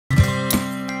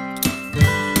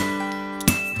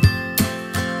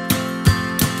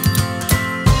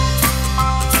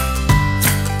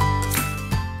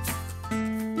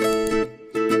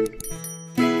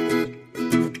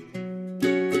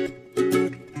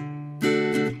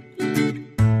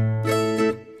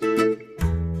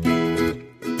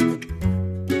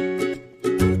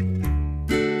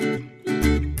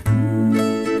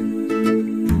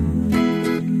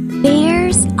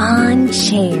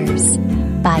Chairs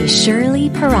by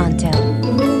Shirley Peranto.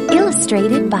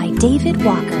 Illustrated by David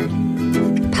Walker.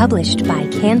 Published by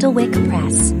Candlewick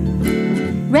Press.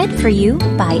 Read for you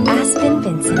by Aspen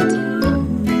Vincent.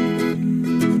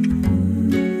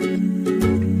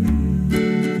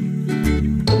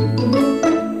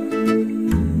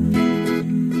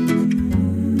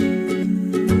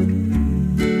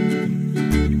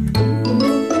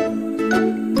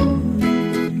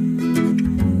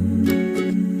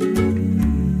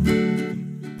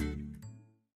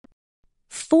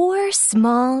 4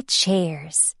 small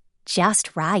chairs,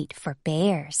 just right for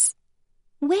bears.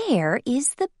 Where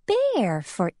is the bear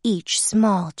for each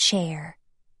small chair?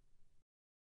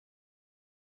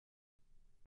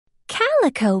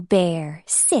 Calico Bear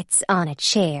sits on a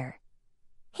chair.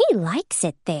 He likes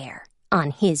it there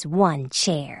on his one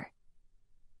chair.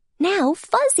 Now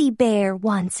Fuzzy Bear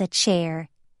wants a chair.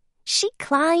 She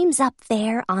climbs up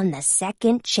there on the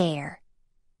second chair.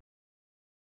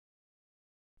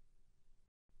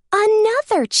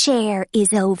 Another chair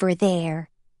is over there.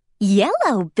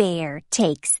 Yellow Bear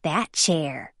takes that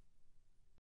chair.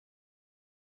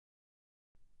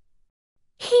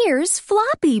 Here's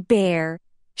Floppy Bear.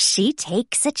 She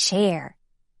takes a chair.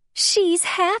 She's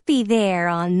happy there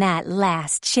on that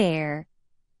last chair.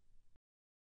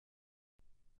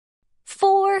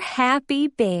 4 happy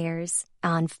bears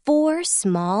on 4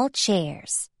 small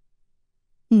chairs.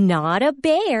 Not a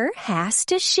bear has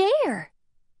to share.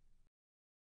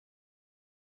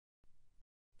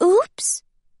 Oops!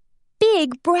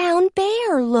 Big Brown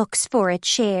Bear looks for a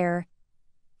chair.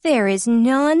 There is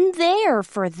none there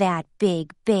for that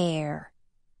big bear.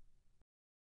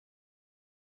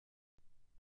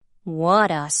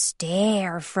 What a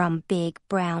stare from Big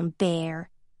Brown Bear.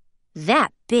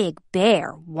 That big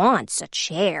bear wants a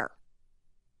chair.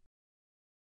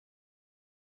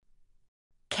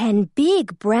 Can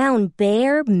Big Brown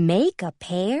Bear make a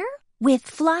pair with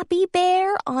Floppy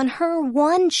Bear on her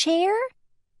one chair?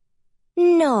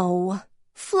 No,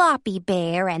 Floppy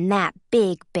Bear and that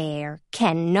big bear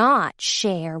cannot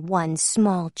share one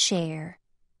small chair.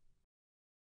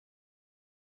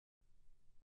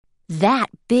 That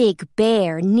big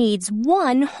bear needs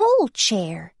one whole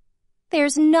chair.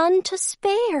 There's none to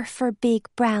spare for Big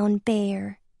Brown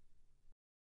Bear.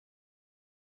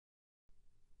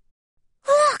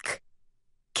 Look!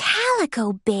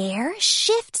 Calico Bear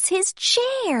shifts his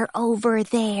chair over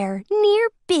there near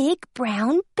Big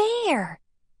Brown Bear.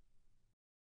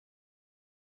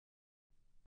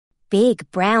 Big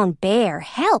Brown Bear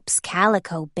helps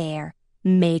Calico Bear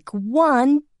make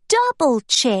one double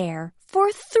chair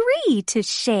for 3 to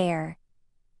share.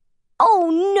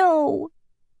 Oh no!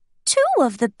 2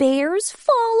 of the bears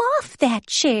fall off that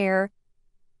chair.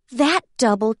 That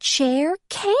double chair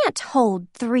can't hold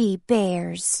 3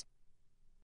 bears.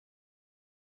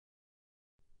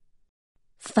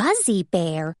 Fuzzy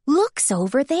Bear looks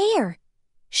over there.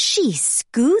 She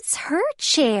scoots her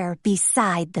chair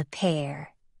beside the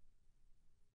pair.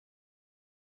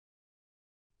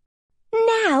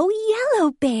 Now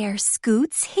Yellow Bear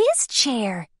scoots his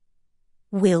chair.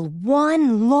 Will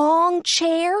one long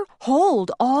chair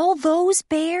hold all those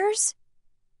bears?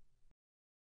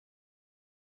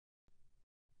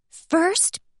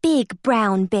 First Big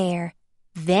Brown Bear,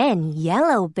 then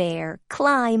Yellow Bear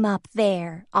climb up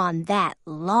there on that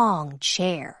long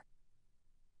chair.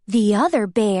 The other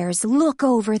bears look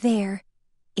over there.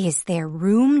 Is there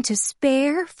room to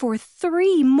spare for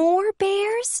 3 more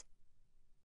bears?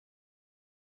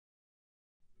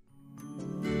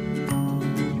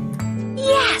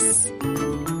 Yes!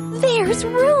 There's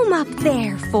room up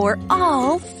there for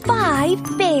all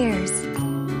 5 bears.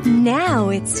 Now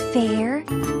it's fair.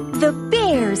 The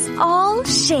bears all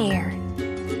share.